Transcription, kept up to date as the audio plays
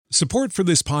Support for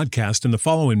this podcast and the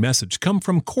following message come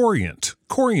from Corient.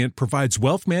 Corient provides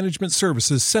wealth management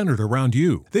services centered around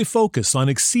you. They focus on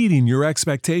exceeding your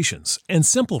expectations and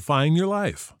simplifying your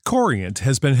life. Corient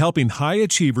has been helping high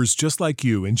achievers just like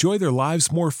you enjoy their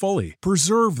lives more fully,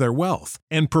 preserve their wealth,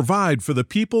 and provide for the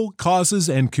people, causes,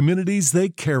 and communities they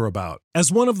care about. As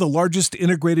one of the largest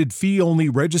integrated fee-only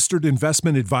registered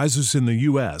investment advisors in the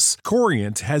U.S.,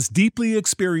 Corient has deeply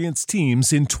experienced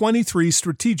teams in 23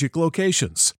 strategic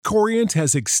locations. Corient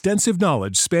has extensive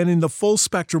knowledge spanning the full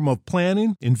spectrum of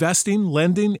planning, investing,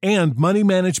 lending, and money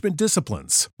management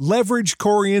disciplines. Leverage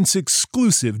Corient's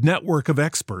exclusive network of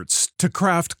experts to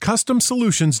craft custom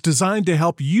solutions designed to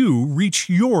help you reach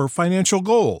your financial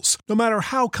goals, no matter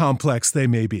how complex they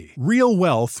may be. Real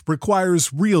wealth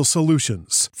requires real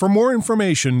solutions. For more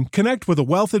information, connect with a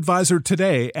wealth advisor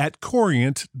today at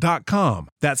Corient.com.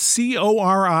 That's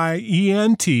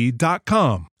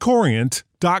Corient.com.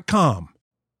 Corient.com.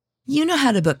 You know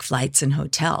how to book flights and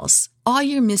hotels. All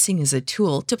you're missing is a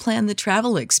tool to plan the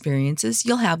travel experiences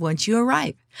you'll have once you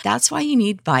arrive. That's why you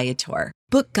need Viator.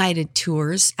 Book guided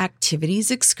tours,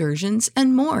 activities, excursions,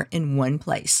 and more in one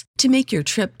place to make your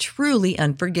trip truly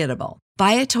unforgettable.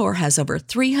 Viator has over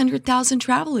 300,000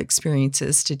 travel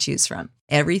experiences to choose from.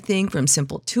 Everything from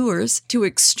simple tours to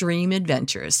extreme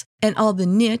adventures and all the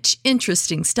niche,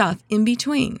 interesting stuff in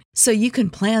between. So you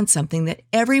can plan something that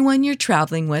everyone you're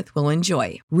traveling with will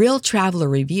enjoy. Real traveler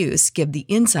reviews give the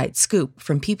inside scoop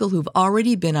from people who've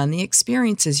already been on the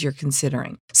experiences you're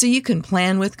considering. So you can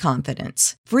plan with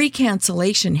confidence. Free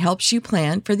cancellation helps you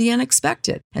plan for the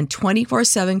unexpected. And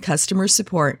 24/7 customer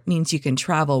support means you can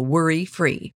travel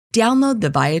worry-free. Download the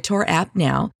Viator app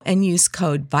now and use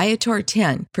code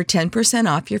Viator10 for 10%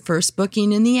 off your first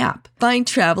booking in the app. Find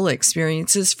travel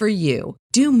experiences for you.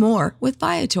 Do more with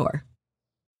Viator.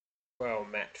 Well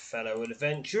met, fellow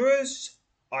adventurers.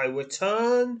 I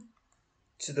return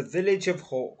to the village of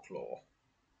Hawklaw,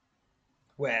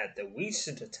 where the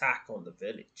recent attack on the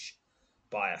village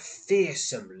by a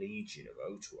fearsome legion of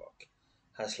Otorok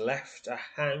has left a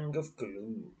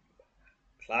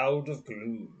cloud of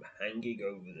gloom hanging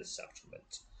over the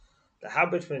settlement. The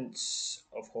inhabitants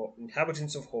of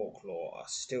Hawklaw are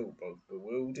still both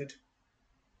bewildered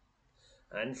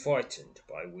and frightened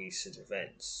by recent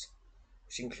events,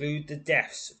 which include the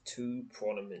deaths of two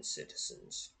prominent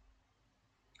citizens,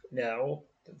 Nell,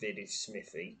 the village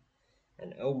smithy,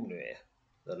 and Elmnir,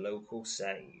 the local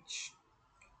sage.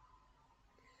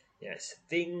 Yes,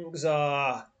 things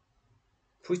are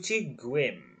pretty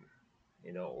grim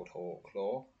in old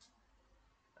Hawklaw,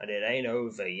 and it ain't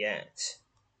over yet,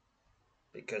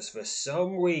 because for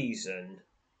some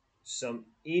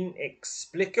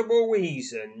inexplicable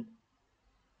reason,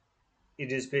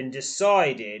 it has been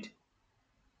decided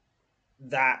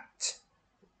that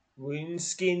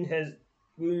Runeskin has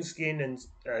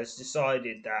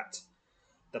decided that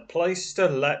the place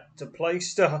to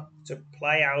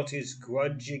play out his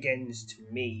grudge against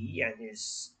me and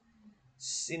his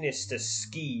sinister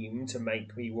scheme to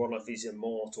make me one of his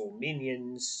immortal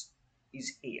minions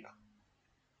is here.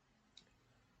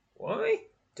 Why?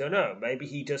 Don't know. Maybe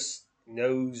he just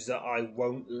knows that I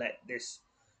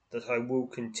will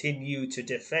continue to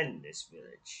defend this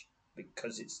village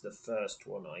because it's the first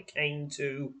one I came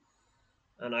to,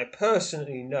 and I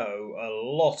personally know a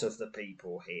lot of the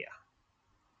people here.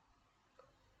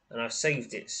 And I've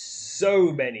saved it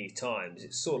so many times,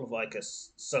 it's sort of like a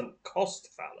sunk cost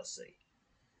fallacy.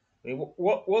 I mean,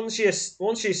 once you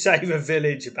save a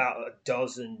village about a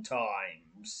dozen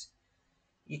times,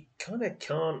 you kind of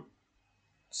can't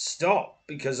stop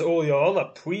because all your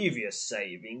other previous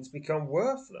savings become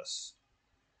worthless.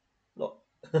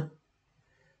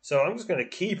 So I'm just going to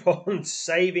keep on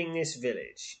saving this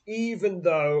village, even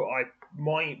though I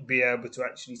might be able to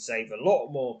actually save a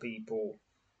lot more people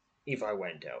if I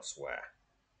went elsewhere.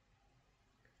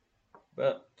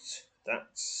 But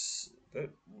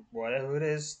whatever it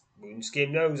is, Moonskin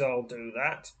knows I'll do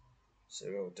that. So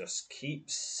we'll just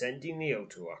keep sending the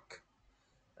Otorok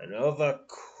and other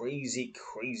crazy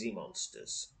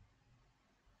monsters.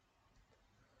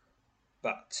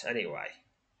 But anyway,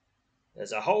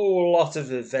 there's a whole lot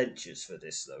of adventures for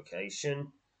this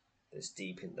location. There's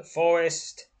Deep in the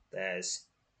Forest. There's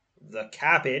the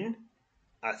Cabin.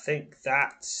 I think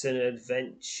that's an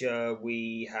adventure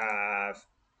we have.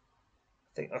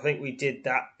 I think we did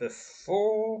that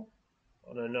before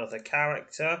on another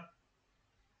character.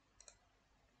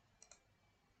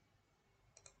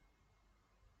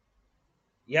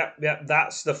 Yep,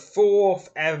 that's the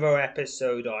 4th ever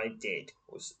episode I did,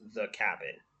 was The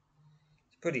Cabin.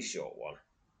 It's a pretty short one.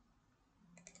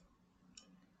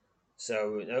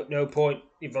 So, no point,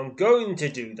 if I'm going to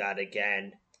do that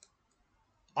again,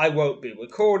 I won't be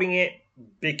recording it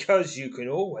because you can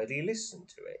already listen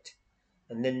to it.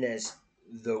 And then there's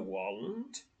The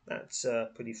Wand. That's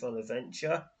a pretty fun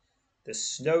adventure. The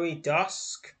Snowy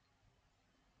Dusk.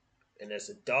 And there's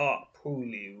a Dark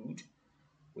Prelude,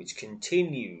 which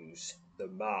continues the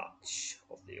march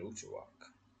of the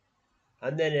Utterock.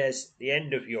 And then there's The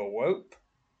End of Your Rope.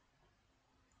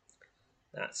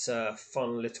 That's a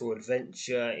fun little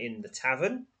adventure in the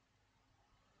tavern.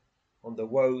 On the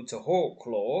road to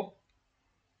Hawklaw,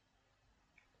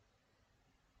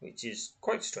 which is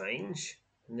quite strange.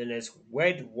 And then there's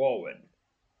Wed Warren.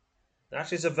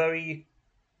 That is a very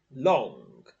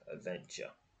long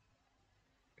adventure.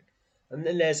 And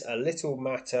then there's A Little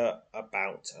Matter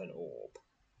About an Orb,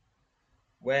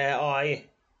 where I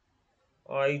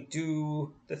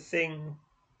do the thing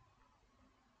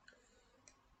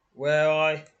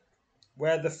where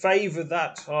the favour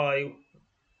that I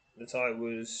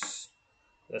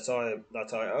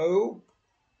owe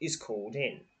is called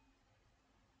in.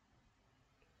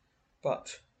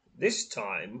 But this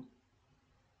time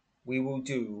we will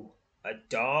do a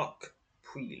dark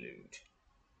prelude.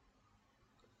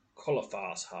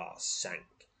 Colifar's heart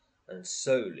sank and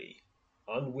slowly,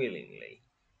 unwillingly,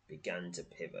 began to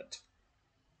pivot,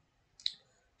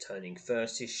 turning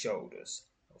first his shoulders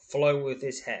and following with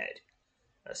his head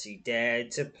as he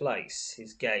dared to place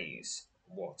his gaze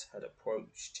on what had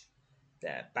approached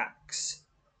their backs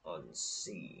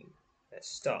unseen. Let's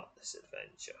start this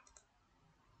adventure.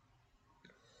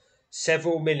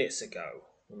 Several minutes ago,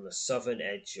 on the southern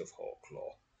edge of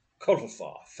Hawklaw,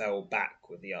 Colifar fell back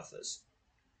with the others,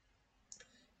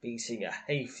 beating a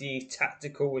hasty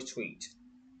tactical retreat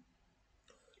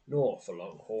north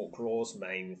along Hawklaw's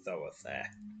main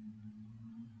thoroughfare.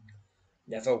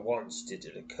 Never once did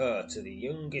it occur to the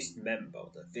youngest member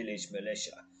of the village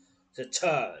militia to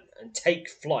turn and take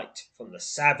flight from the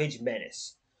savage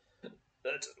menace that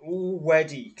had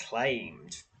already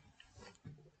claimed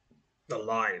the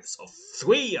lives of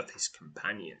 3 of his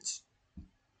companions.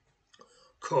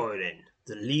 Corlin,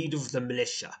 the leader of the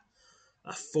militia,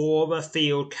 a former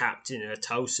field captain in the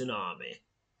Tosin army,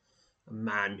 a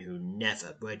man who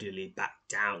never readily backed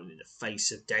down in the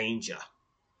face of danger,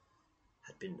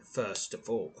 had been the first to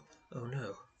fall. Oh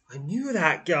no, I knew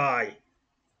that guy.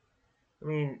 I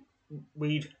mean,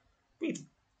 we'd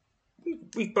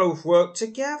both worked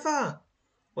together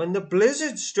when the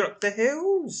blizzard struck the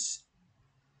hills.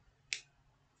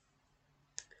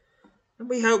 And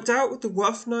we helped out with the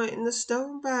rough night in the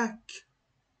Stoneback.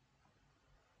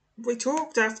 We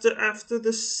talked after I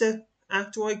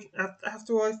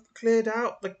cleared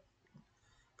out the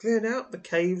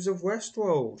caves of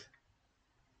Westwold.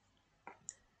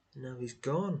 Now he's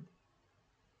gone.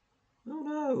 Oh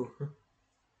no.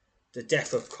 The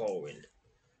death of Corwin,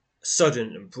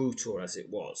 sudden and brutal as it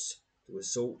was, the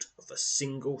result of a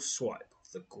single swipe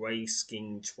of the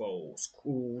grey-skinned troll's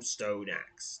cruel stone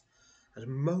axe, had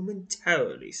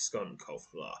momentarily stunned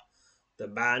Colifar, the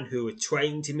man who had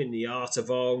trained him in the art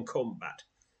of armed combat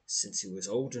since he was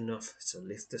old enough to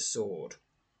lift a sword,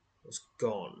 was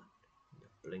gone in the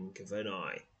blink of an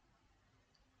eye.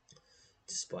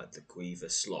 Despite the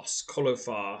grievous loss,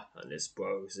 Colifar and his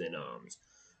bros in arms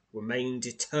remained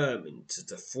determined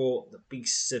to thwart the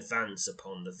beast's advance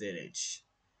upon the village.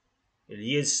 In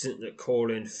the instant that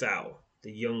Corlin fell,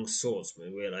 the young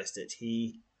swordsman realized that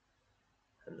he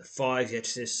and the 5 yet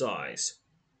at his sides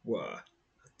were,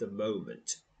 at the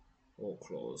moment,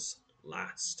 Hawklaw's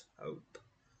last hope.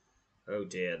 Oh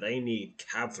dear, they need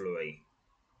cavalry.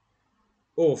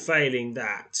 Or failing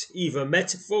that, either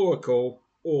metaphorical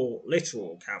or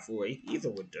literal cavalry, either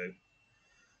would do.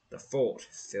 The thought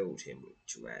filled him with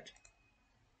dread.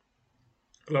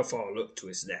 Colifar looked to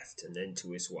his left and then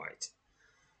to his right.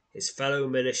 His fellow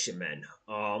militiamen,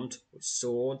 armed with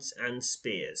swords and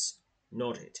spears,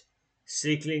 nodded,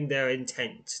 signalling their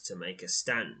intent to make a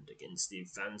stand against the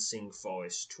advancing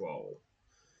forest troll.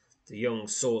 The young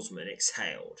swordsman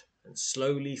exhaled and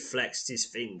slowly flexed his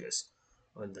fingers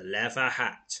on the leather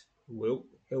hat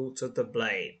hilt of the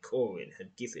blade Corwin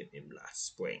had given him last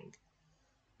spring.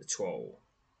 The troll,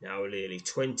 now within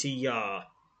 20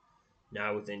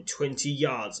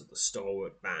 yards of the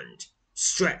stalwart band,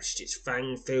 stretched its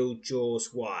fang-filled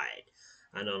jaws wide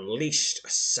and unleashed a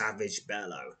savage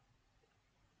bellow.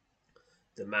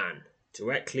 The man,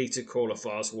 directly to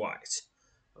Colifar's right,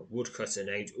 a woodcutter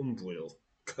named Umbril,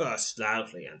 cursed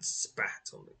loudly and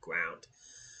spat on the ground.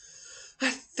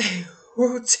 "They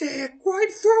will tear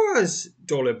quite through us!"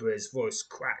 Dollibri's voice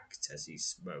cracked as he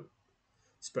spoke,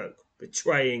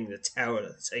 betraying the terror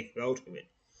that had taken hold of him.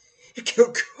 "It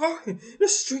killed Corwin in a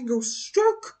single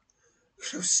stroke.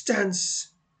 Close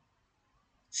stance."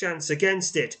 chance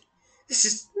against it. This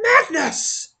is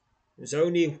madness! There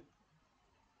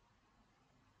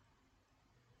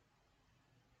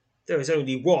is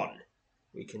only one.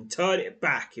 We can turn it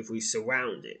back if we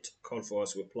surround it.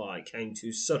 Confor's reply came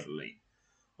too suddenly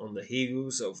on the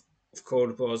heels of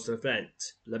Cordobar's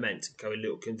lament carried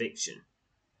little conviction.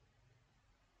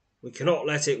 We cannot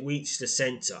let it reach the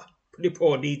centre.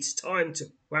 Puddlepore needs time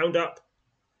to round up.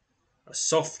 A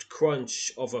soft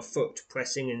crunch of a foot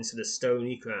pressing into the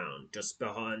stony ground just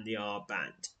behind the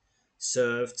R-band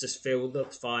served to fill the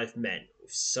 5 men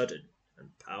with sudden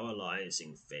and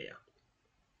paralysing fear.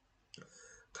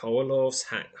 Korolov's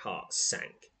heart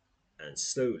sank, and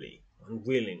slowly,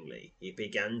 unwillingly, he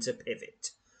began to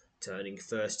pivot, turning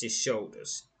first his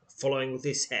shoulders, following with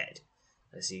his head,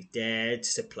 as he dared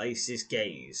to place his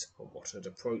gaze on what had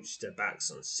approached their backs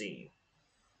unseen.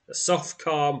 The soft,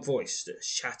 calm voice that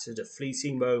shattered a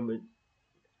fleeting moment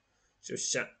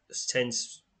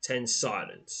tense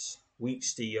silence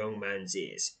reached the young man's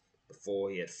ears before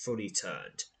he had fully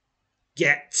turned.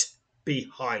 Get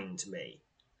behind me,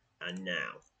 and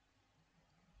now.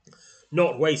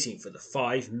 Not waiting for the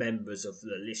 5 members of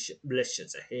the militia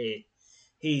to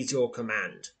heed your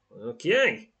command.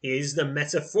 Okay, here's the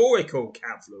metaphorical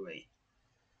cavalry,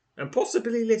 and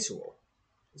possibly literal.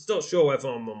 It's not sure whether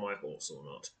I'm on my horse or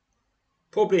not.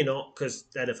 Probably not, because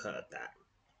they'd have heard that.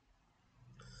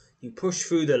 You push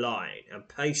through the line and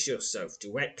place yourself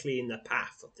directly in the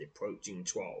path of the approaching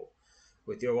troll,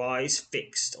 with your eyes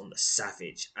fixed on the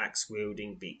savage,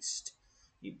 axe-wielding beast.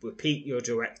 You repeat your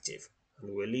directive, and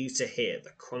are relieved to hear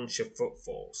the crunch of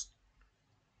footfalls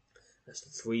as the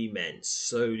 3 men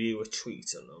slowly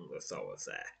retreat along the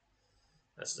thoroughfare.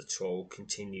 As the troll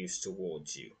continues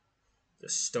towards you, the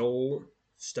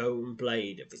stone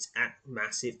blade of its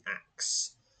massive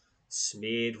axe,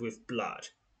 smeared with blood,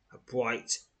 a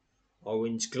bright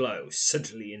orange glow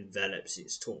suddenly envelops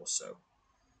its torso.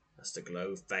 As the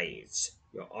glow fades,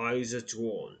 your eyes are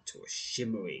drawn to a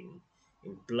shimmering,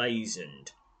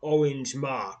 emblazoned orange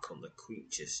mark on the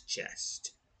creature's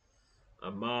chest.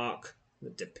 A mark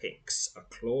that depicts a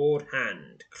clawed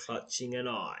hand clutching an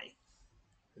eye.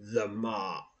 The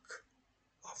mark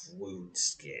of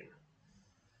Woundskin.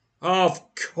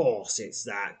 Of course it's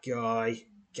that guy.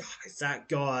 It's that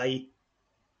guy.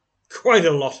 Quite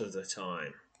a lot of the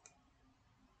time.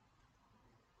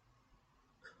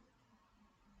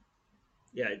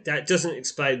 Yeah, that doesn't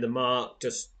explain the mark,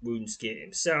 just Woundskin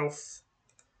himself.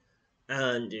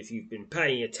 And if you've been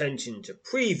paying attention to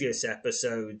previous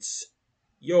episodes,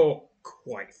 you're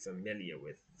quite familiar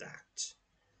with that.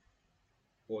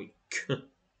 Oik.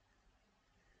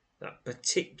 that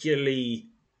particularly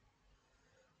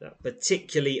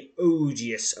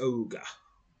odious ogre.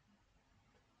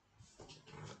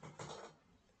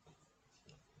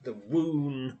 The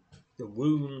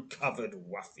wound-covered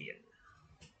ruffian.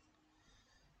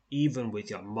 Even with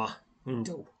your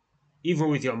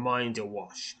mind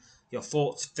awash, your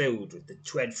thoughts filled with the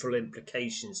dreadful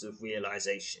implications of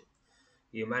realization,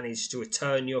 you manage to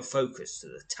return your focus to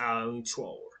the towering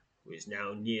troll, who is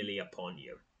now nearly upon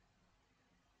you.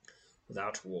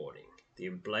 Without warning, the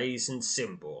emblazoned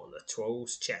symbol on the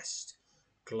troll's chest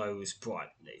glows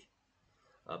brightly.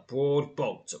 A broad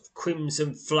bolt of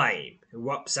crimson flame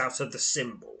erupts out of the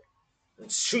symbol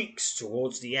and streaks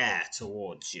towards the air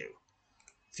towards you.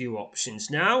 Few options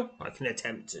now. I can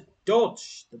attempt to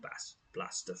dodge the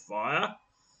blast of fire.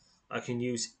 I can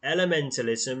use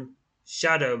elementalism,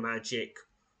 shadow magic,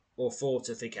 or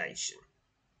fortification.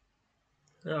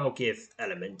 I'll give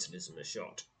elementalism a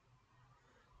shot.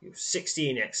 Use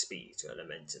 16 XP to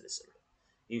elementalism.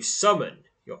 You summon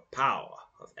your power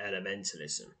of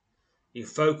elementalism. You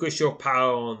focus your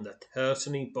power on the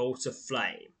hurtling bolt of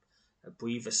flame and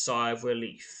breathe a sigh of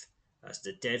relief as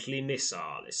the deadly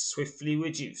missile is swiftly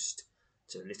reduced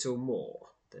to little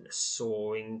more than a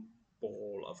soaring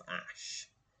ball of ash.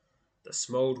 The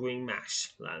smouldering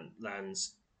mass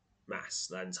lands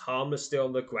harmlessly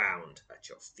on the ground at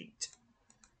your feet.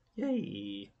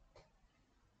 Yay!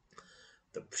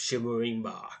 The shimmering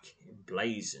mark,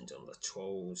 emblazoned on the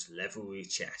troll's leathery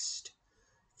chest,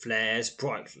 flares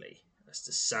brightly as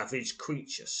the savage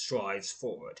creature strides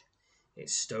forward,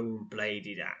 its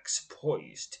stone-bladed axe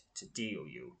poised to deal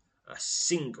you a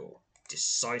single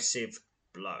decisive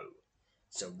blow.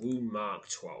 It's a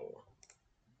wound-marked troll.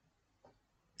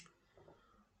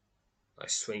 I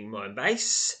swing my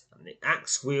mace, and the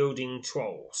axe-wielding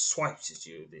troll swipes at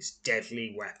you with this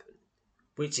deadly weapon,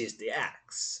 which is the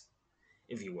axe,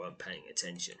 if you weren't paying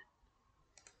attention.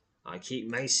 I keep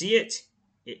macing it.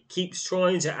 It keeps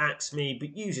trying to axe me,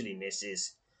 but usually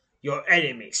misses. Your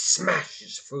enemy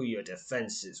smashes through your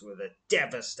defenses with a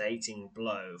devastating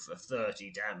blow for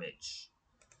 30 damage.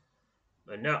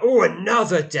 And now,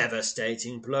 another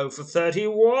devastating blow for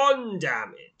 31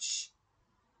 damage.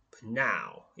 But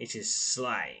now it is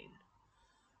slain.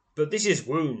 But this is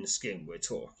Woundskin we're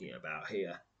talking about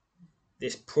here.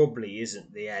 This probably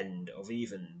isn't the end of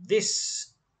even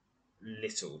this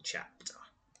little chapter.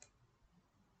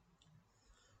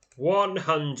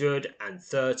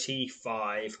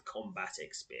 135 combat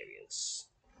experience.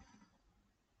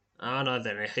 And I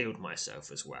then healed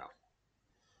myself as well.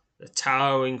 The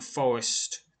towering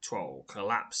forest troll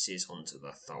collapses onto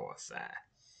the thoroughfare,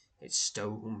 its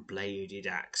stone-bladed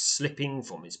axe slipping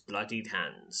from its bloodied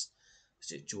hands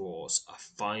as it draws a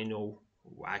final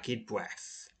ragged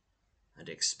breath and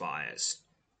expires,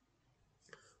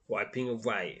 wiping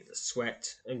away the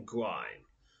sweat and grime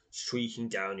streaking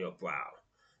down your brow.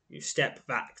 You step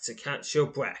back to catch your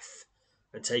breath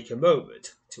and take a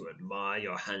moment to admire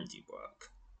your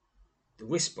handiwork. The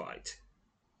respite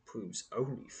proves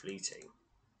only fleeting.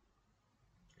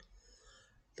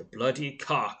 The bloody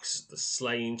carcass of the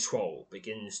slain troll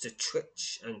begins to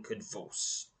twitch and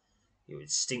convulse. You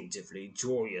instinctively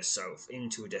draw yourself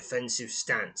into a defensive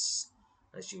stance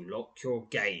as you lock your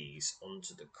gaze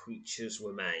onto the creature's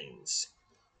remains.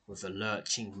 With a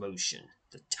lurching motion,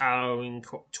 the towering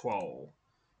troll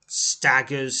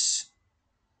staggers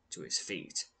to his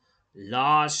feet.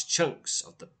 Large chunks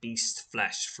of the beast's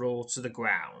flesh fall to the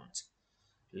ground,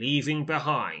 leaving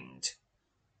behind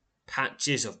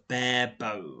patches of bare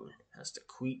bone as the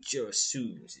creature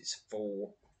assumes its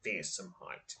full fearsome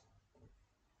height.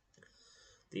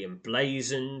 The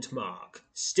emblazoned mark,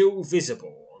 still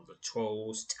visible on the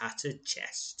troll's tattered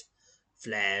chest,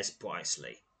 flares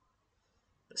brightly.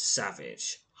 The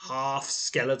savage,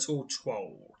 half-skeletal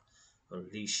troll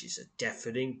unleashes a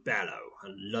deafening bellow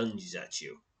and lunges at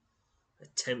you,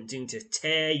 attempting to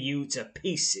tear you to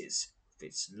pieces with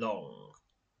its long,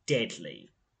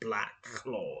 deadly black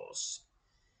claws.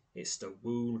 It's a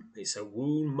wound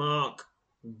mark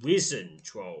risen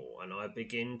troll, and I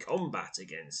begin combat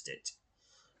against it.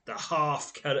 The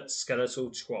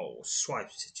half-skeletal troll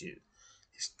swipes at you,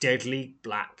 its deadly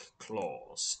black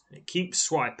claws. It keeps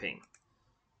swiping,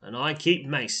 and I keep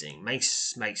macing.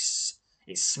 Mace, mace.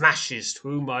 It smashes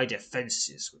through my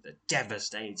defenses with a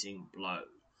devastating blow.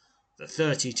 The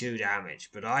 32 damage,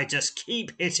 but I just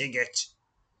keep hitting it.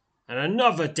 And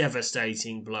another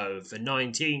devastating blow for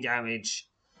 19 damage,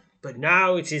 but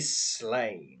now it is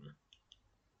slain.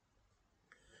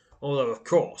 Although, of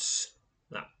course,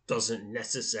 that doesn't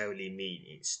necessarily mean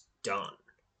it's done.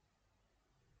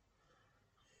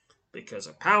 Because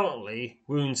apparently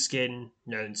Woundskin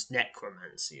knows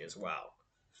necromancy as well.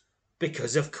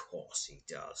 Because of course he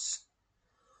does.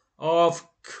 Of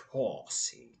course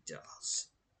he does.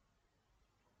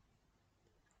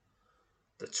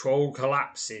 The troll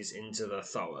collapses into the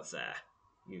thoroughfare.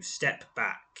 You step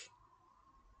back.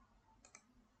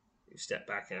 You step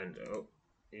back.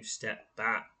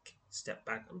 Step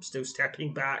back. I'm still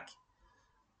stepping back.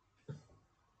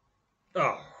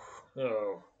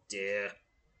 Oh dear.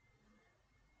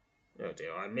 Oh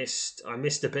dear, I missed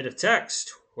a bit of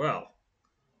text. Well,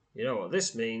 you know what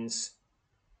this means.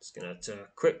 Just gonna have to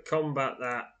quick combat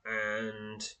that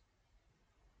and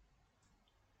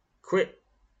quit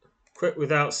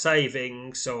without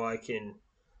saving so I can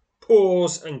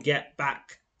pause and get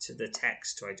back to the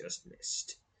text I just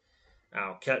missed.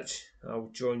 I'll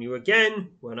join you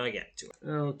again when I get to it.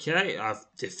 Okay, I've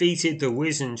defeated the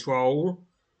Wizen Troll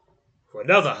for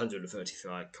another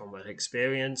 135 combat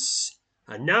experience.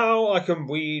 And now I can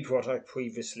read what I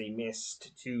previously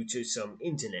missed due to some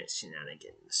internet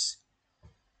shenanigans.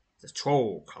 The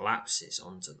troll collapses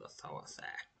onto the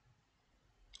thoroughfare.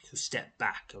 You step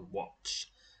back and watch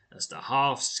as the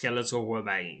half-skeletal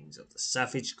remains of the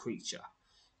savage creature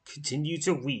continue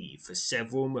to weave for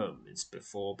several moments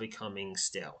before becoming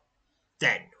still.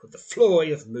 Then, with a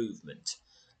flurry of movement,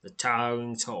 the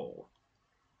towering troll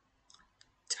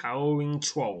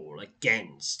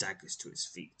again staggers to its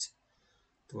feet.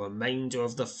 The remainder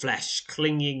of the flesh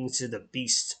clinging to the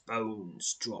beast's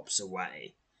bones drops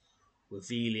away,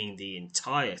 revealing the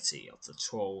entirety of the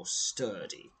troll's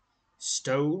sturdy,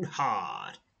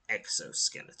 stone-hard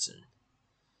exoskeleton.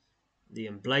 The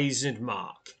emblazoned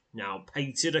mark, now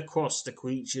painted across the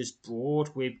creature's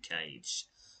broad ribcage,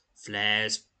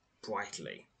 flares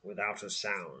brightly without a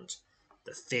sound.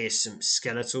 The fearsome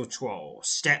skeletal troll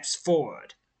steps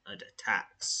forward and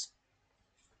attacks.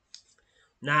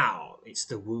 Now it's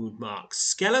the wound-marked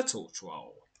skeletal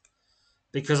troll,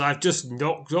 because I've just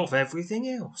knocked off everything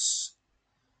else.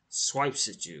 Swipes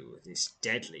at you with its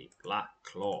deadly black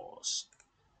claws.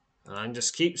 And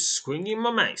just keep swinging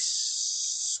my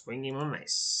mace.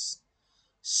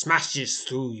 Smashes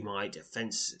through my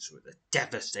defences with a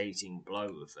devastating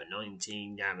blow for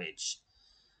 19 damage.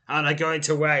 And I go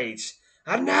into rage.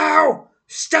 And now,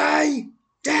 stay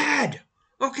dead,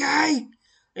 okay?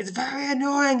 It's very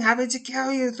annoying having to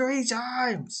kill you 3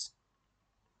 times.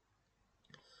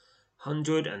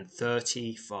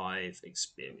 135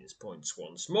 experience points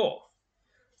once more.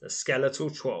 The skeletal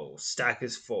troll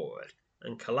staggers forward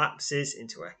and collapses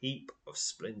into a heap of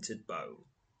splintered bone.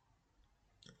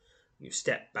 You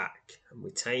step back and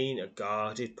retain a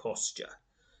guarded posture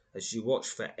as you watch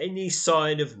for any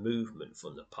sign of movement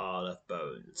from the pile of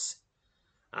bones.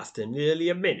 After nearly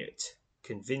a minute,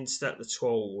 convinced that the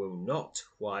troll will not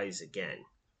rise again,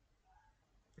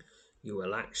 you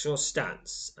relax your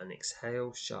stance and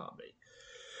exhale sharply.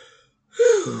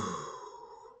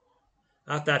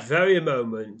 At that very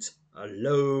moment, a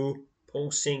low,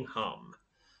 pulsing hum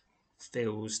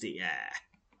fills the air.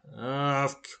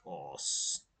 Of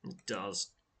course, it does.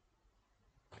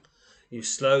 You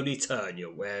slowly turn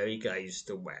your wary gaze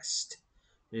to the west,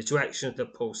 in the direction of the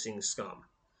pulsing scum,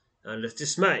 and are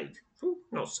dismayed,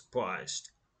 not surprised,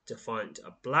 to find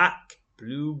a black,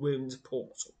 blue-rimmed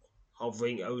portal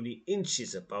hovering only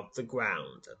inches above the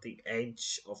ground at the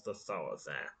edge of the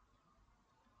thoroughfare.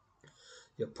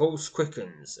 Your pulse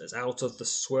quickens as out of the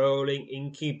swirling,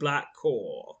 inky black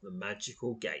core of the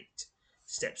magical gate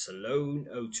steps a lone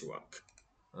Otawuk.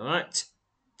 Alright,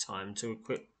 time to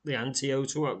equip the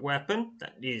anti-Otawuk weapon,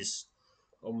 that is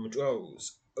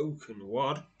Omdro's Oaken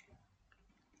Wad.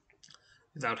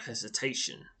 Without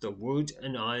hesitation, the wood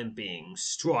and iron being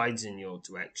strides in your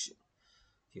direction.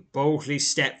 You boldly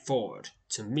step forward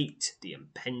to meet the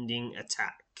impending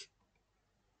attack.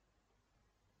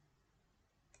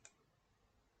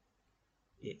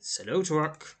 It's an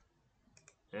Otawuk,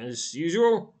 as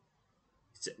usual.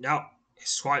 Now, it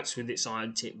swipes with its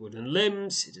iron-tipped wooden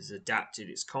limbs. It has adapted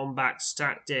its combat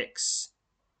tactics.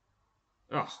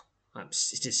 Oh,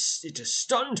 it has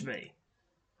stunned me.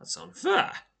 That's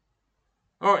unfair.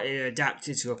 Oh, it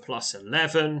adapted to a plus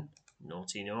 11.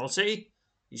 Naughty, naughty.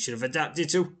 You should have adapted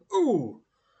to... Ooh!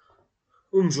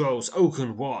 Umdrol's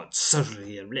Oaken Wad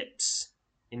suddenly emits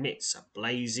a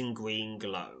blazing green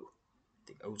glow.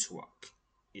 The Otawuk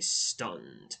is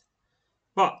stunned.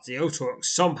 But the Otawuk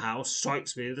somehow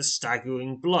strikes me with a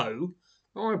staggering blow.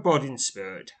 My body and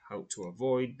spirit hope to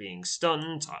avoid being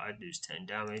stunned. I lose 10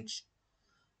 damage.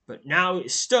 But now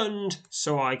it's stunned,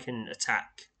 so I can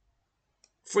attack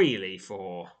freely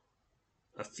for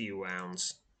a few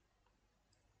rounds.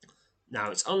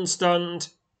 Now it's unstunned.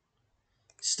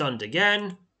 Stunned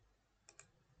again.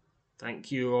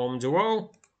 Thank you,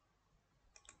 Omdurol.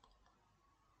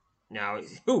 Now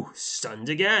it's... stunned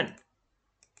again.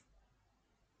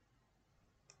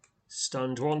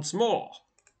 Stunned once more.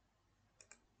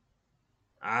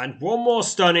 And one more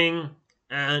stunning,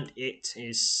 and it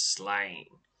is slain.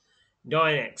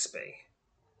 9 XP.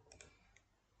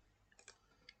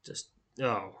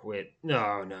 No.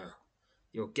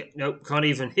 You'll get... Nope, can't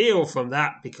even heal from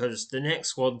that because the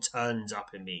next one turns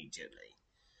up immediately.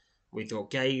 With your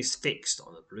gaze fixed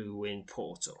on the blue wind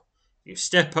portal, you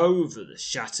step over the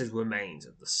shattered remains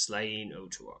of the slain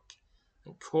Otawuk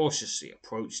and cautiously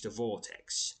approach the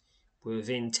vortex.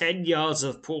 Within 10 yards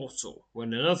of portal,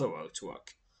 when another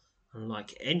Otawuk,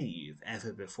 unlike any you've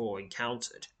ever before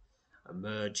encountered,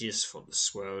 emerges from the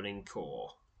swirling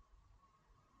core.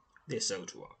 This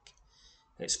Otawuk,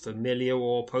 its familiar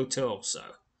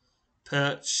Orpotorso,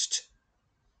 perched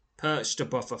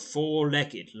above a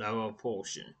 4-legged lower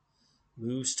portion,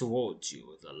 moves towards you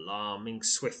with alarming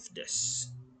swiftness.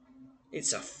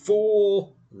 It's a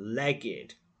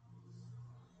 4-legged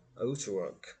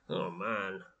Otawuk. Oh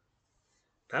man.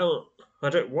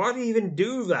 Why do you even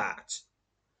do that?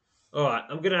 Alright,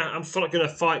 I'm gonna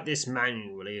fight this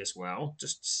manually as well,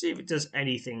 just to see if it does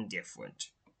anything different.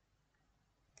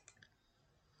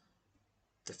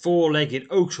 The 4-legged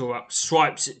Otawuk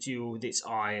swipes at you with its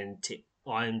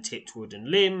iron-tipped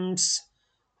wooden limbs,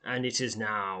 and it has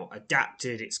now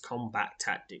adapted its combat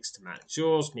tactics to match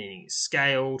yours, meaning it's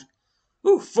scaled.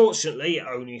 Fortunately, it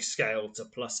only scaled to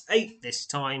plus 8 this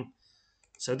time,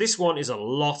 so this one is a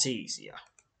lot easier.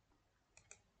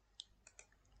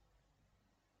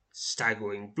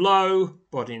 Staggering blow,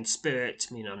 body and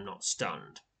spirit mean I'm not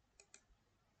stunned.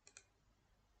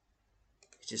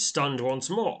 It is stunned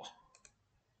once more.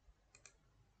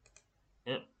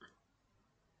 Yep.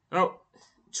 Oh,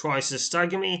 tries to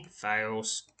stagger me,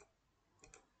 fails.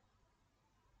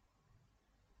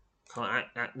 Can't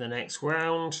act the next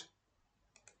round.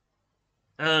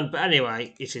 But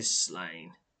anyway, it is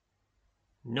slain.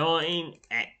 9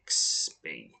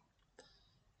 XP.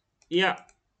 Yeah,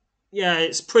 yeah,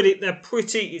 it's pretty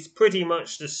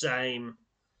much the same.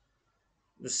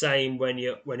 The same when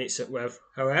it's at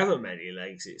however many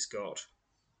legs it's got.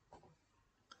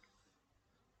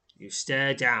 You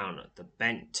stare down at the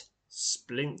bent,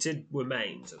 splintered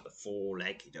remains of the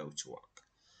four-legged Otawak.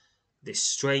 This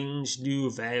strange new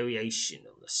variation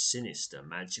on the sinister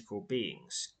magical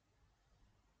beings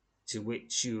to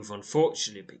which you've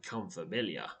unfortunately become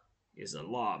familiar is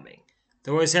alarming.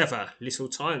 There was ever little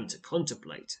time to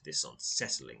contemplate this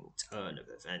unsettling turn of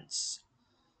events.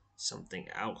 Something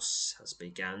else has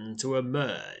begun to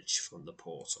emerge from the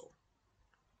portal.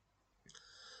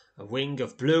 A wing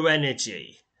of blue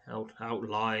energy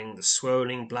outlying the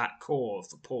swirling black core of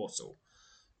the portal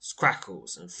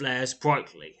crackles and flares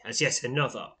brightly as yet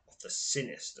another of the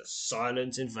sinister,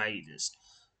 silent invaders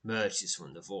emerges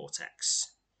from the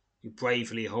vortex. You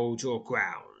bravely hold your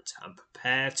ground and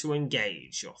prepare to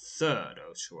engage your third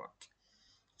Otawak.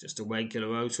 Just a regular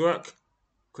Otawak.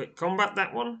 Quick combat,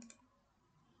 that one.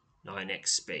 9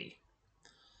 XP.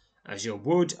 As your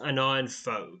wood and iron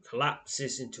foe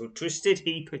collapses into a twisted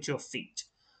heap at your feet,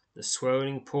 the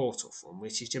swirling portal from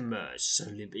which it emerged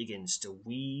suddenly begins to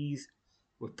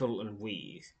ripple and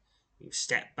weave. You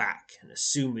step back and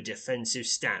assume a defensive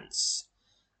stance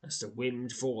as the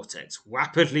winged vortex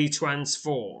rapidly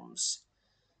transforms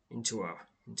into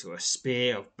a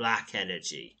spear of black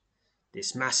energy.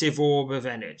 This massive orb of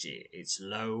energy, its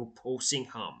low pulsing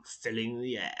hum filling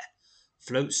the air,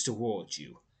 floats towards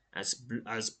you as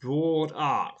broad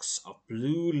arcs of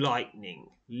blue lightning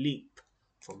leap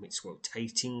from its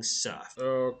rotating surface.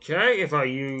 Okay,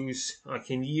 I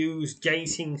can use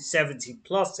gating 70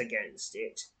 plus against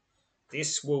it.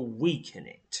 This will weaken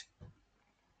it.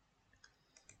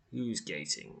 Use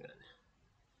gating then.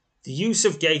 The use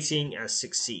of gating has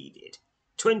succeeded.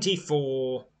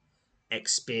 24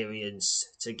 experience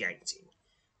to gating.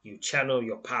 You channel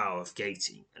your power of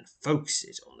gating and focus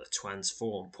it on the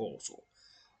transformed portal.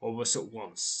 Almost at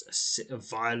once, a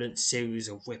violent series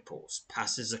of ripples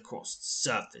passes across the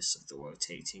surface of the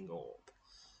rotating orb.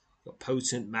 Your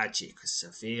potent magic has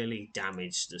severely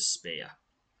damaged the spear.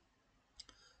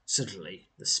 Suddenly,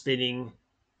 the spinning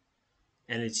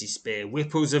energy spear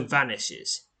ripples and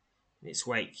vanishes. In its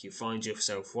wake, you find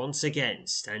yourself once again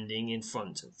standing in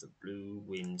front of the blue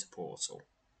wind portal.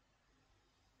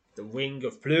 The wing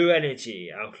of blue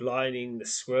energy outlining the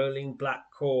swirling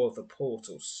black core of the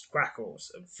portal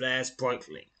crackles and flares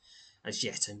brightly as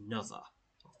yet another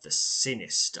of the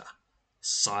sinister,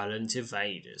 silent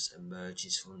invaders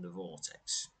emerges from the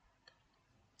vortex.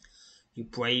 You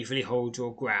bravely hold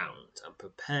your ground and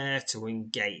prepare to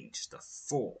engage the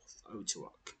fourth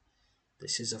Otawak.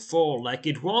 This is a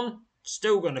four-legged one,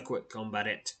 still going to quick combat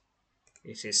it.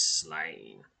 It is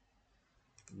slain.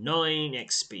 9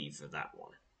 XP for that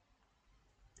one.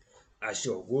 As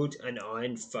your wood and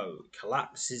iron foe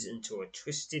collapses into a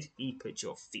twisted heap at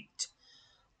your feet,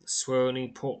 the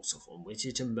swirling portal from which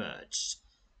it emerged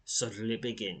suddenly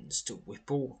begins to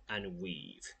ripple and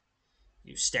weave.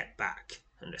 You step back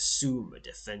and assume a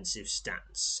defensive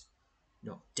stance,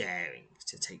 not daring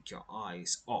to take your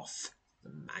eyes off the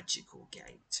magical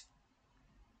gate.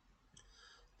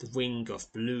 The wing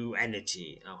of blue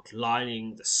energy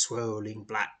outlining the swirling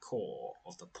black core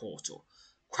of the portal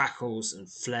crackles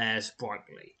and flares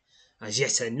brightly as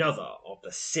yet another of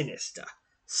the sinister,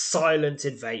 silent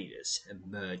invaders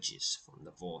emerges from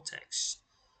the vortex.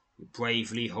 You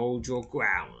bravely hold your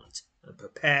ground and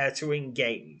prepare to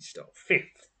engage the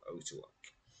fifth Otawak.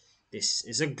 This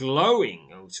is a glowing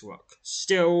Otawak,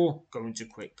 still going to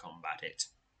quick combat it.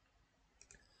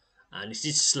 And it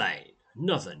is slain,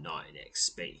 another 9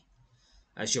 XP.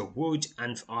 As your wood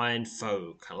and iron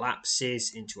foe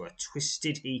collapses into a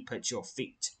twisted heap at your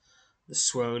feet, the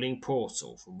swirling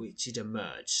portal from which it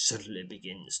emerged suddenly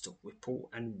begins to ripple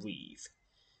and weave.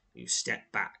 You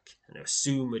step back and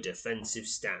assume a defensive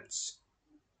stance,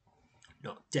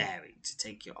 not daring to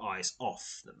take your eyes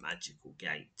off the magical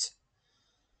gate.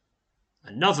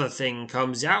 Another thing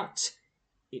comes out.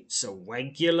 It's a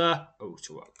regular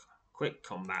Otawak. Quick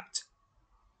combat.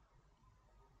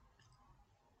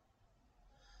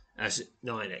 As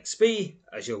 9 XP,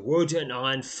 as your wood and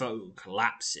iron foe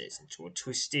collapses into a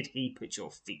twisted heap at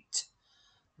your feet,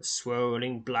 the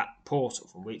swirling black portal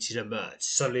from which it emerged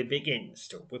suddenly begins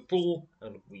to ripple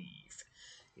and weave.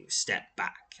 You step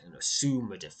back and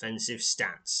assume a defensive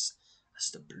stance as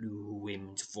the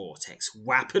blue-winged vortex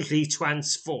rapidly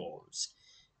transforms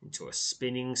into a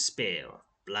spinning spear of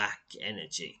black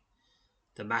energy.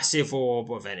 The massive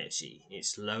orb of energy,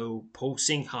 its low,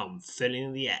 pulsing hum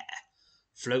filling the air,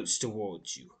 floats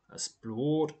towards you as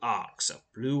broad arcs of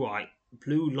blue light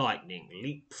blue lightning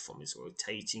leap from its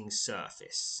rotating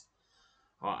surface.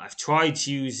 I've tried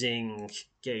using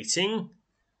gating.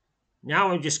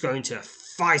 Now I'm just going to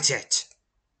fight it.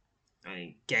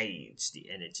 I engage the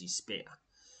energy spear,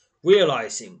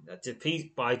 realizing that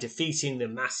by defeating the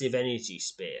massive energy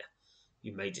spear,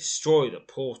 you may destroy the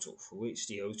portal for which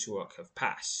the Otorock have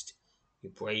passed. You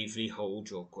bravely hold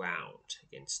your ground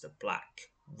against the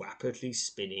black, rapidly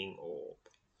spinning orb.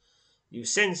 You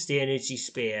sense the energy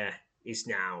spear is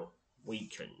now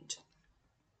weakened.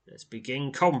 Let's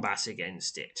begin combat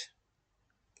against it.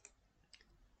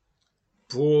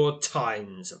 Broad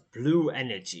tines of blue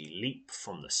energy leap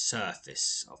from the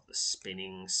surface of the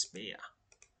spinning spear.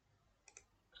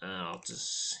 I'll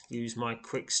just use my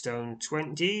Quickstone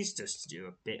 20s just to do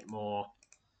a bit more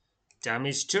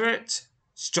damage to it.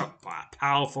 Struck by a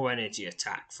powerful energy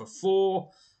attack for 4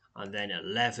 and then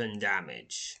 11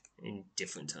 damage. In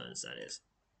different turns, that is.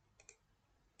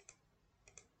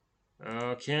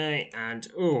 Okay, and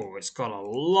it's got a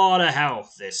lot of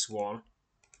health, this one.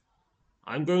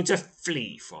 I'm going to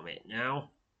flee from it now.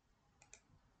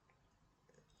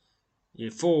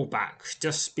 You fall back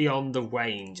just beyond the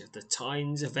range of the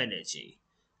tines of energy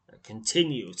that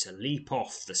continue to leap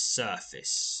off the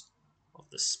surface of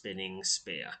the spinning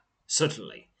spear.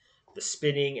 Suddenly, the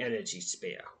spinning energy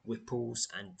spear ripples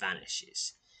and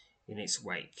vanishes. In its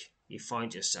wake, you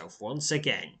find yourself once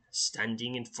again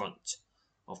standing in front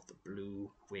of the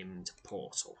blue-rimmed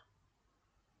portal.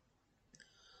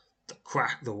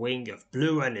 The wing of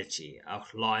blue energy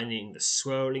outlining the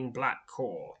swirling black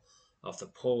core of the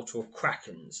portal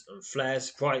crackens and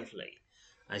flares brightly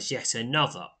as yet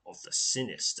another of the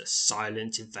sinister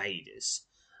silent invaders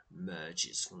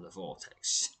emerges from the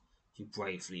vortex. You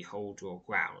bravely hold your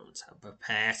ground and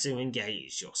prepare to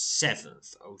engage your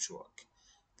 7th Otorock.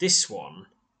 This one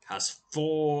has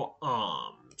 4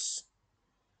 arms.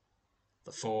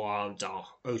 The 4-armed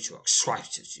Otorock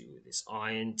swipes at you with its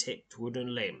iron-tipped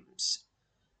wooden limbs.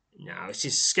 Now it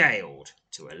is scaled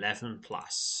to 11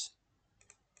 plus.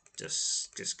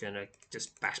 Just gonna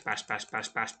bash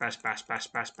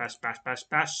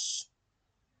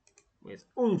with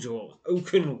Undril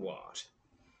Oakenward.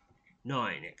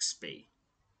 9 XP.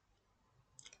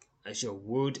 As your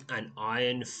wood and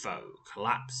iron foe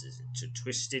collapses into a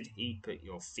twisted heap at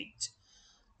your feet,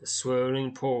 the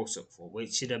swirling portal from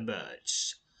which it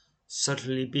emerged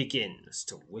suddenly begins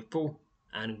to ripple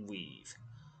and weave.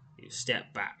 You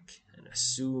step back and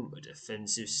assume a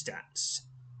defensive stance,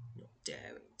 not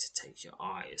daring to take your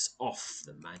eyes off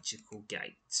the magical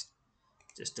gate.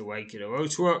 Just a regular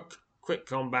Otorock, quick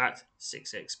combat,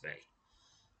 6 XP.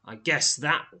 I guess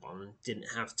that one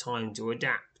didn't have time to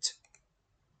adapt.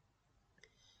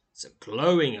 It's a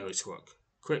glowing Otorock,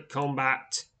 quick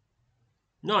combat,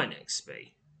 9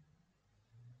 XP.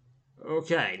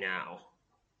 Okay, now,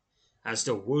 as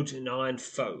the wood and iron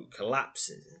foe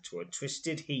collapses into a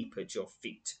twisted heap at your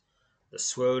feet, the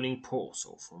swirling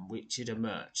portal from which it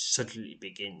emerged suddenly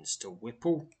begins to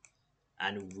ripple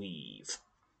and weave.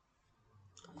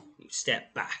 You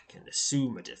step back and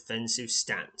assume a defensive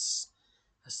stance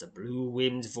as the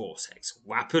blue-rimmed vortex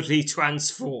rapidly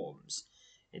transforms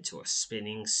into a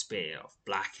spinning spear of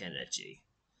black energy.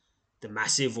 The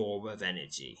massive orb of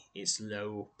energy, its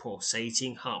low,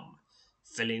 pulsating hum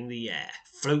filling the air,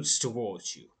 floats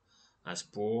towards you as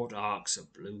broad arcs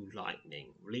of blue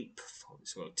lightning leap from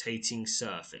its rotating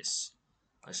surface.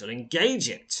 I shall engage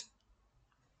it.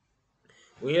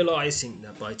 Realizing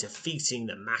that by defeating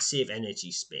the massive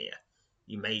energy spear,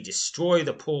 you may destroy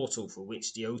the portal for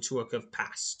which the Otorock have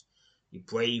passed, you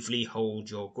bravely hold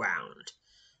your ground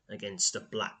against the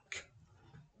black,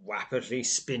 rapidly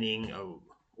spinning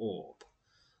orb.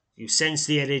 You sense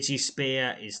the energy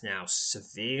spear is now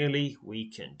severely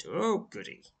weakened. Oh,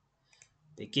 goody.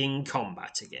 Begin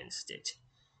combat against it.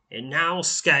 It now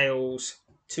scales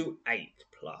to 8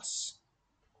 plus.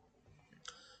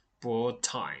 Broad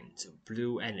tines of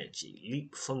blue energy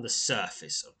leap from the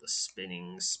surface of the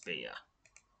spinning spear.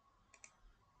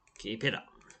 Keep it up.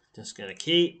 Just gonna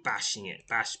keep bashing it.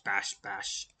 Bash, bash,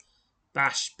 bash.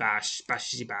 Bash, bash,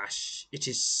 bashy, bash. It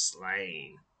is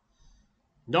slain.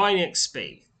 9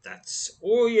 XP. That's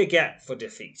all you get for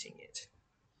defeating it.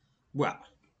 Well,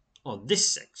 on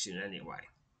this section anyway.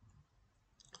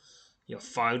 Your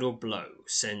final blow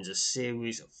sends a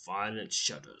series of violent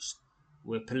shudders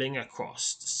rippling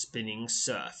across the spinning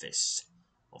surface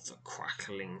of the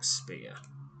crackling spear.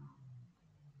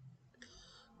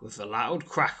 With a loud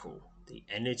crackle, the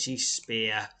energy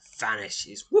spear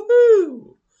vanishes.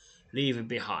 Woohoo! Leaving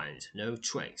behind no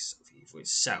trace of either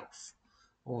itself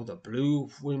or the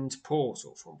blue-rimmed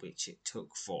portal from which it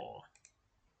took form.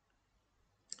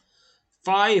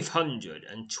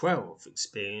 512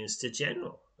 experienced a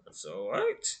general. That's all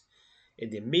right. In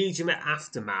the immediate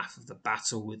aftermath of the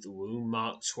battle with the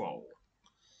wound-marked troll,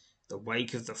 the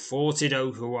wake of the thwarted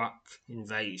Ohuak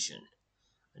invasion,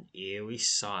 an eerie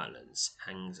silence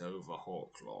hangs over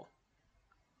Hawklaw.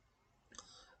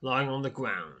 Lying on the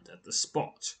ground at the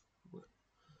spot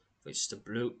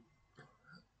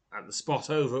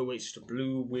over which the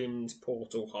blue-winged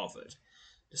portal hovered,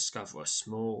 discover a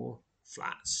small,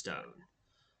 flat stone.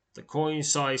 The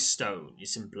coin-sized stone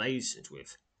is emblazoned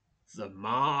with the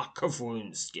Mark of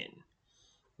Woundskin,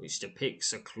 which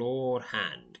depicts a clawed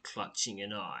hand clutching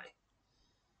an eye.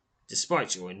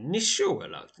 Despite your initial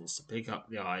reluctance to pick up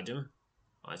the item,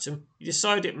 you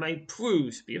decide it may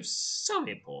prove to be of some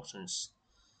importance.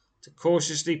 To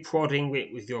cautiously prodding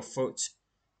it with your foot,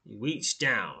 you reach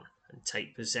down and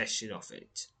take possession of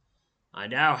it. I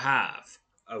now have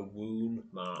a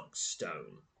wound-marked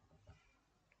stone.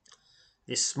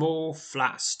 This small,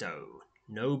 flat stone,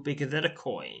 no bigger than a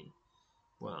coin.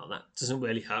 Well, that doesn't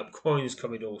really help. Coins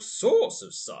come in all sorts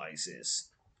of sizes.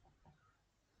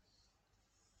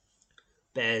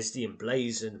 Bears the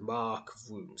emblazoned mark of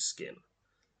Woundskin,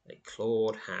 a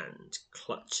clawed hand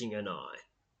clutching an eye.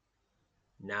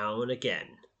 Now and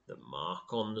again, the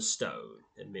mark on the stone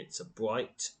emits a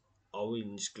bright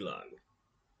orange glow.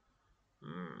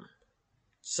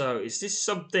 So, is this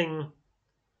something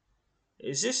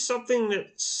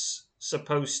that's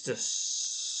supposed to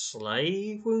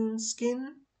slay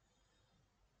Woundskin?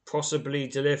 Possibly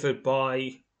delivered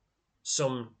by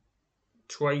some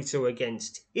traitor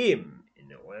against him in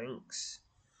the ranks,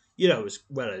 as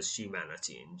well as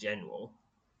humanity in general.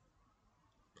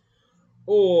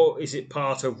 Or is it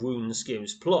part of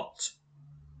Woundskin's plot?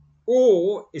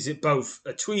 Or is it both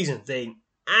a treason thing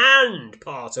and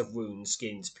part of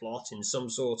Woundskin's plot in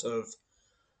some sort of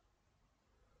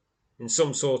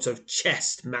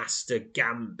chess master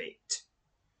gambit?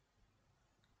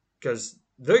 Because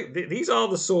these are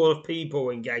the sort of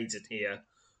people engaged here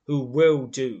who will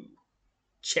do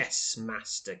chess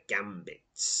master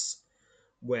gambits,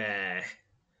 where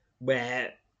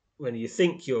when you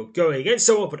think you're going against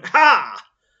someone, but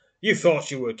you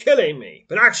thought you were killing me,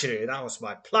 but actually that was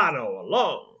my plan all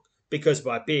along, because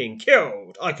by being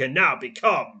killed, I can now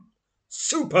become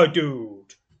Super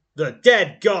Dude, the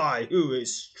dead guy who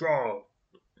is strong.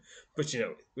 But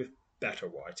with better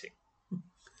writing.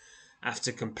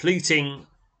 After completing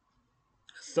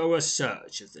a thorough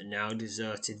search of the now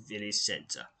deserted village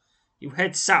centre, you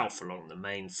head south along the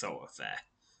main thoroughfare,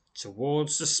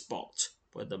 towards the spot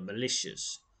where the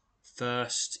militia's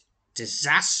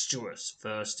disastrous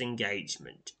first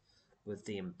engagement with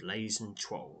the emblazoned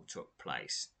troll took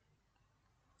place.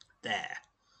 There,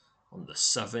 on the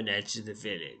southern edge of the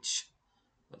village,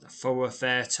 where the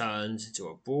thoroughfare turns into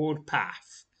a broad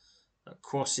path that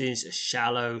crosses a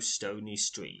shallow, stony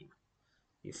stream,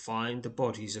 you find the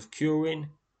bodies of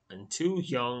Curin and two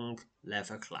young,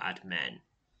 leather-clad men,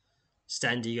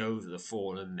 standing over the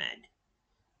fallen men,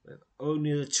 with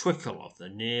only the trickle of the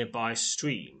nearby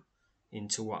stream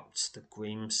interrupts the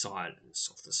grim silence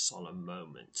of the solemn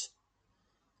moment.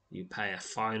 You pay a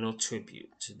final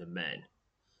tribute to the men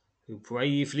who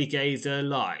bravely gave their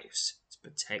lives to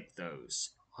protect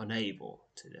those unable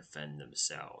to defend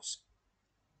themselves.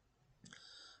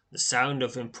 The sound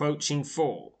of approaching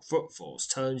footfalls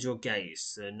turns your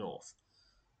gaze to the north,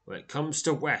 where it comes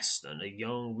to rest on a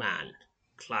young man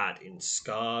clad in a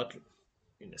scarred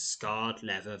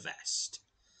leather vest.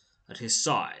 At his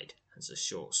side has a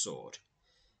short sword.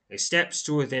 He steps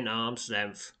to within arm's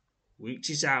length,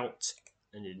 reaches out,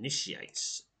 and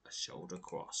initiates a shoulder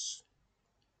cross.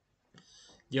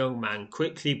 The young man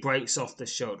quickly breaks off the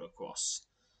shoulder cross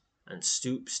and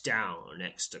stoops down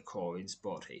next to Corin's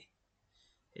body.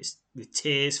 With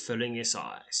tears filling his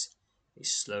eyes, he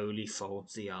slowly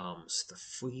folds the arms of the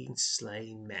three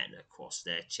slain men across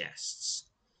their chests,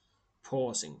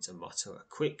 pausing to mutter a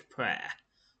quick prayer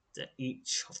to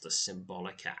each of the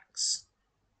symbolic acts.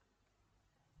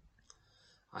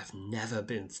 I've never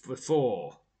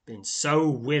before been so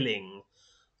willing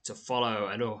to follow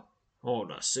an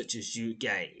order such as you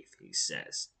gave, he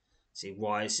says, as he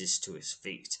rises to his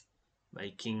feet,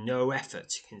 making no effort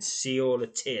to conceal a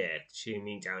tear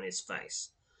streaming down his face.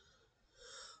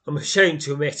 I'm ashamed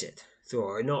to admit it,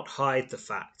 though I not hide the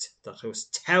fact that I was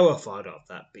terrified of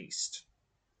that beast.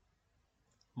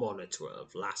 Monitor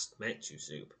have last met you,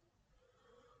 Zoop.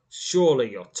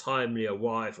 Surely your timely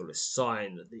arrival is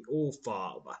sign that the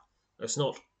All-Father has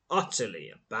not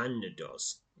utterly abandoned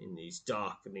us in these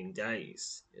darkening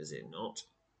days, is it not?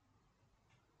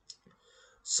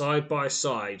 Side by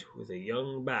side with a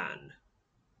young man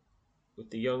with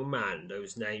the young man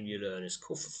whose name you learn is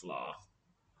Cuffaflar.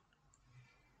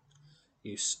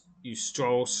 You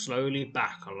stroll slowly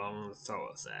back along the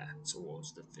thoroughfare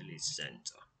towards the village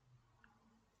centre.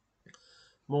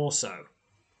 More so,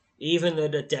 even though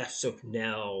the deaths of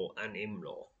Nell and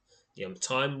Imlaw, the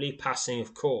untimely passing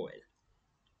of Corin,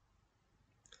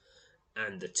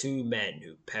 and the two men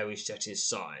who perished at his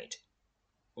side,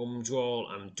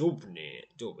 Umdrol and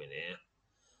Dubinir,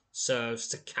 serves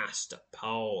to cast a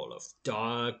pall of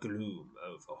dire gloom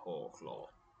over Hawklaw.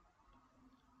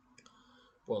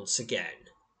 Once again,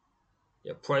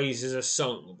 your praises are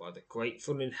sung by the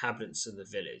grateful inhabitants of the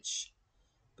village,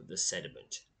 but the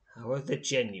sentiment, however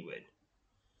genuine,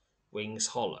 rings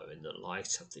hollow in the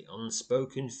light of the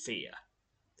unspoken fear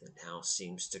that now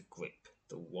seems to grip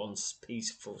the once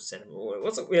peaceful sentiment. Well, it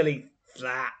wasn't really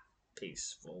that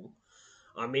peaceful.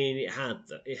 I mean, it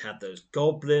had those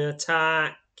goblin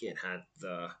attack. It had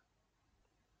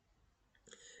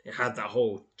the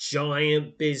whole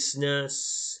giant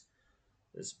business.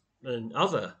 And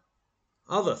other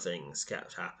things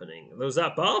kept happening. There was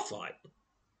that bar fight.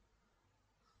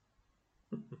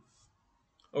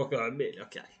 Okay.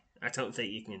 I don't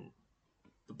think you can.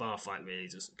 The bar fight really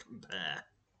doesn't compare.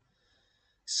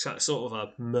 It's sort of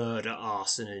a murder,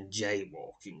 arson, and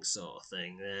jaywalking sort of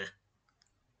thing there.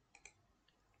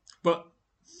 But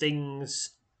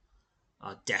things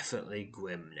are definitely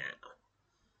grim now.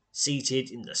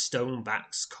 Seated in the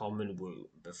Stoneback's common room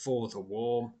before the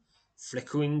warm,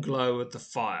 flickering glow of the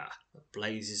fire that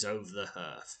blazes over the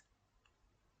hearth,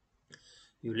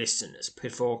 you listen as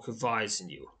Pitfork advises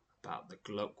you about the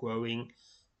growing,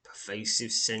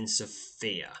 pervasive sense of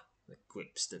fear that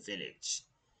grips the village.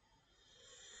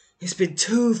 It's been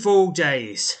 2 full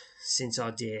days since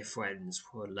our dear friends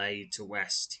were laid to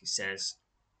rest, he says,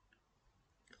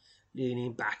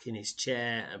 leaning back in his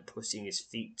chair and putting his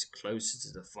feet closer to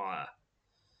the fire.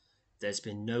 There's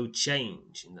been no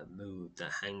change in the mood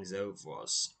that hangs over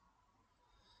us.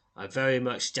 I very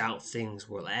much doubt things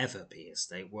will ever be as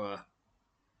they were.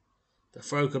 The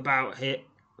folk about here,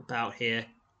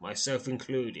 myself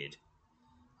included,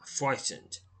 are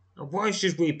frightened, and why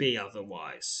should we be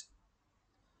otherwise?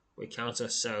 We count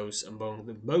ourselves among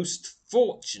the most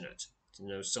fortunate to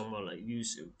know someone like you,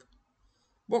 Zoop.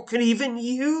 What can even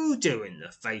you do in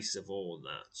the face of all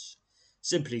that?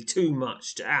 Simply too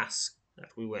much to ask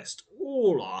that we rest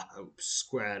all our hopes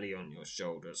squarely on your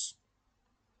shoulders.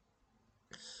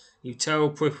 You tell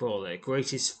Prickle their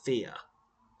greatest fear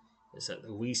is that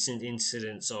the recent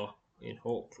incidents in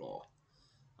Hawklaw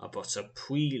are but a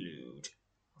prelude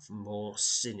of more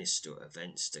sinister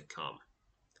events to come.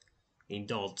 He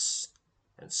nods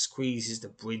and squeezes the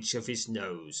bridge of his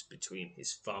nose between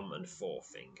his thumb and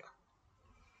forefinger.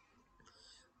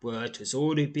 Word has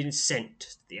already been sent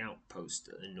to the outpost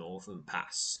at the northern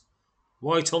pass,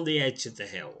 right on the edge of the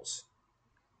hills.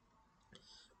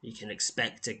 We can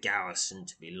expect a garrison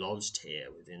to be lodged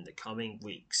here within the coming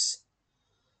weeks.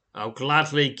 I'll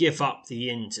gladly give up the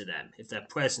inn to them if their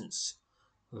presence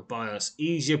will buy us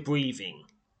easier breathing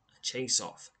and chase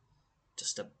off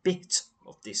just a bit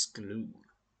of this gloom.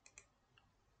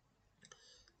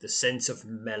 The sense of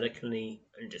melancholy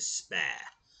and despair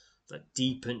that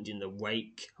deepened in the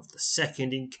wake of the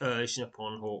second incursion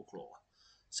upon Hawklaw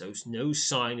shows no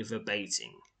sign of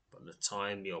abating by the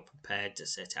time you're prepared to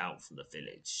set out for the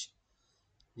village,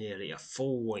 nearly a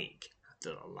full week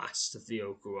after the last of the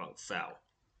Ogurok fell.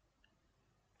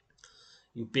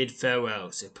 You bid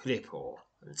farewell to Pilipor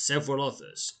and several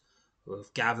others who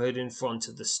have gathered in front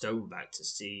of the Stoneback to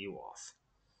see you off,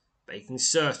 making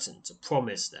certain to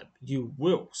promise them you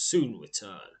will soon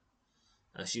return.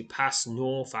 As you pass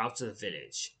north out of the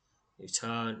village, you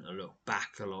turn and look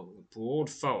back along the broad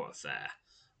thoroughfare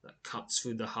that cuts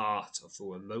through the heart of a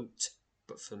remote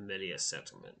but familiar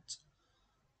settlement.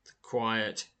 The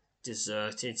quiet,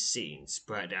 deserted scene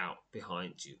spread out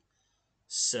behind you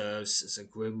serves as a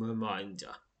grim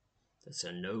reminder that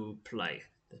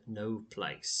no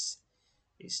place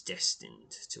is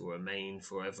destined to remain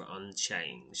forever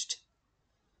unchanged,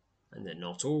 and that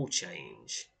not all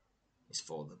change is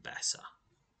for the better.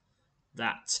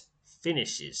 That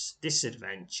finishes this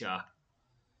adventure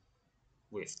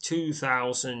with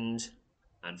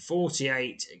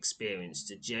 2,048 experience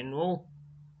to general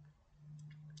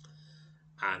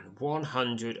and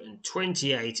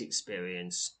 128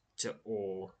 experience to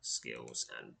all skills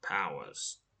and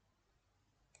powers.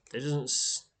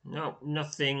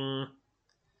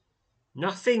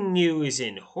 Nothing new is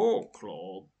in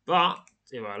Hawklaw, but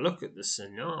if I look at the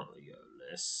scenario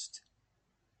list,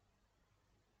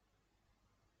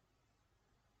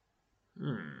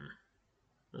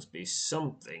 must be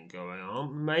something going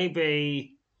on.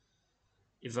 Maybe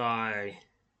maybe I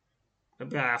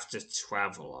have to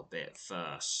travel a bit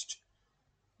first.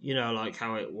 You know, like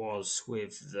how it was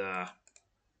with the...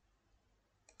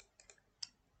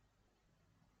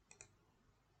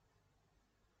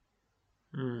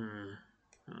 There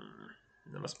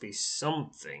must be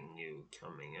something new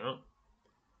coming up.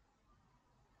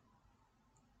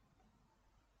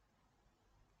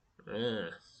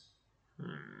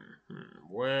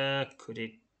 Where could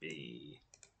it be?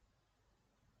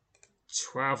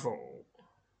 Travel.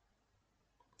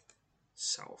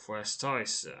 Southwest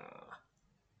ISA.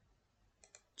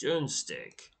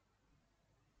 Joystick.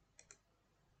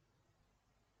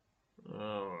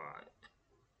 Alright.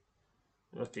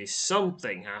 There must be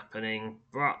something happening,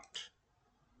 but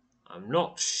I'm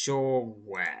not sure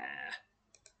where.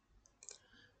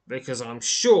 Because I'm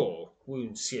sure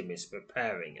Woonsim is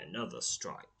preparing another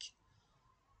strike.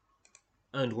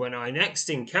 And when I next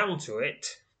encounter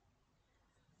it,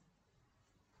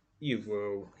 you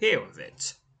will hear of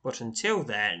it. But until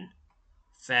then,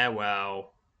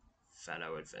 farewell,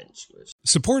 fellow adventurers.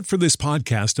 Support for this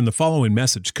podcast and the following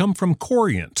message come from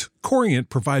Corient. Corient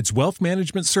provides wealth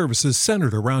management services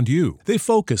centered around you. They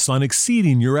focus on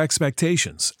exceeding your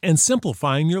expectations and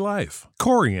simplifying your life.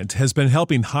 Corient has been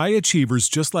helping high achievers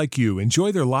just like you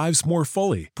enjoy their lives more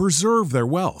fully, preserve their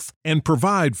wealth, and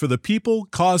provide for the people,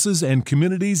 causes, and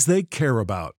communities they care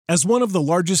about. As one of the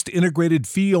largest integrated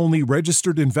fee-only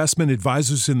registered investment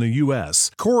advisors in the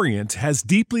U.S., Corient has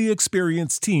deeply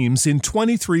experienced teams in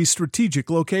 23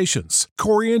 strategic locations.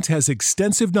 Corient has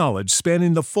extensive knowledge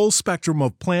spanning the full spectrum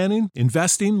of planning,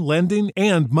 investing, lending,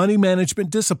 and money management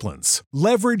disciplines.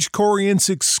 Leverage Corient's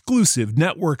exclusive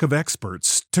network of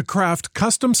experts to craft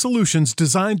custom solutions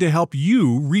designed to help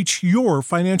you reach your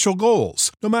financial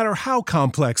goals, no matter how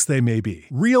complex they may be.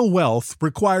 Real wealth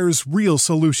requires real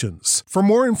solutions. For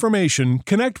more information,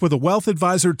 connect with a wealth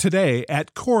advisor today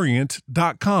at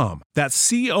Corient.com.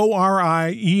 That's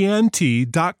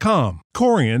Corient.com.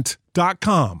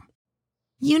 Corient.com.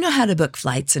 You know how to book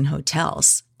flights and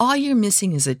hotels. All you're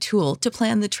missing is a tool to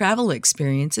plan the travel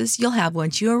experiences you'll have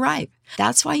once you arrive.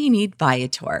 That's why you need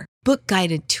Viator. Book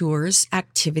guided tours,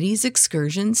 activities,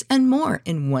 excursions, and more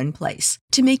in one place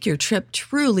to make your trip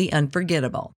truly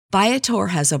unforgettable. Viator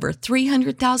has over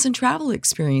 300,000 travel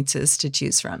experiences to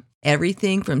choose from.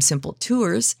 Everything from simple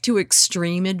tours to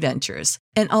extreme adventures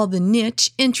and all the niche,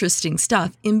 interesting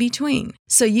stuff in between.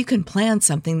 So you can plan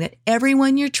something that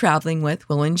everyone you're traveling with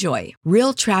will enjoy.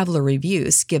 Real traveler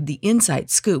reviews give the inside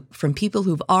scoop from people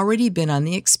who've already been on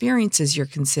the experiences you're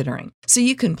considering. So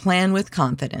you can plan with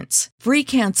confidence. Free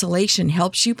cancellation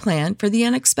helps you plan for the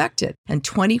unexpected. And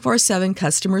 24/7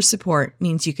 customer support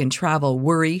means you can travel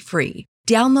worry-free.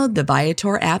 Download the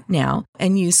Viator app now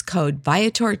and use code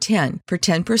Viator10 for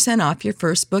 10% off your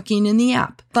first booking in the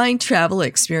app. Find travel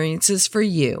experiences for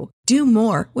you. Do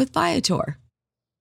more with Viator.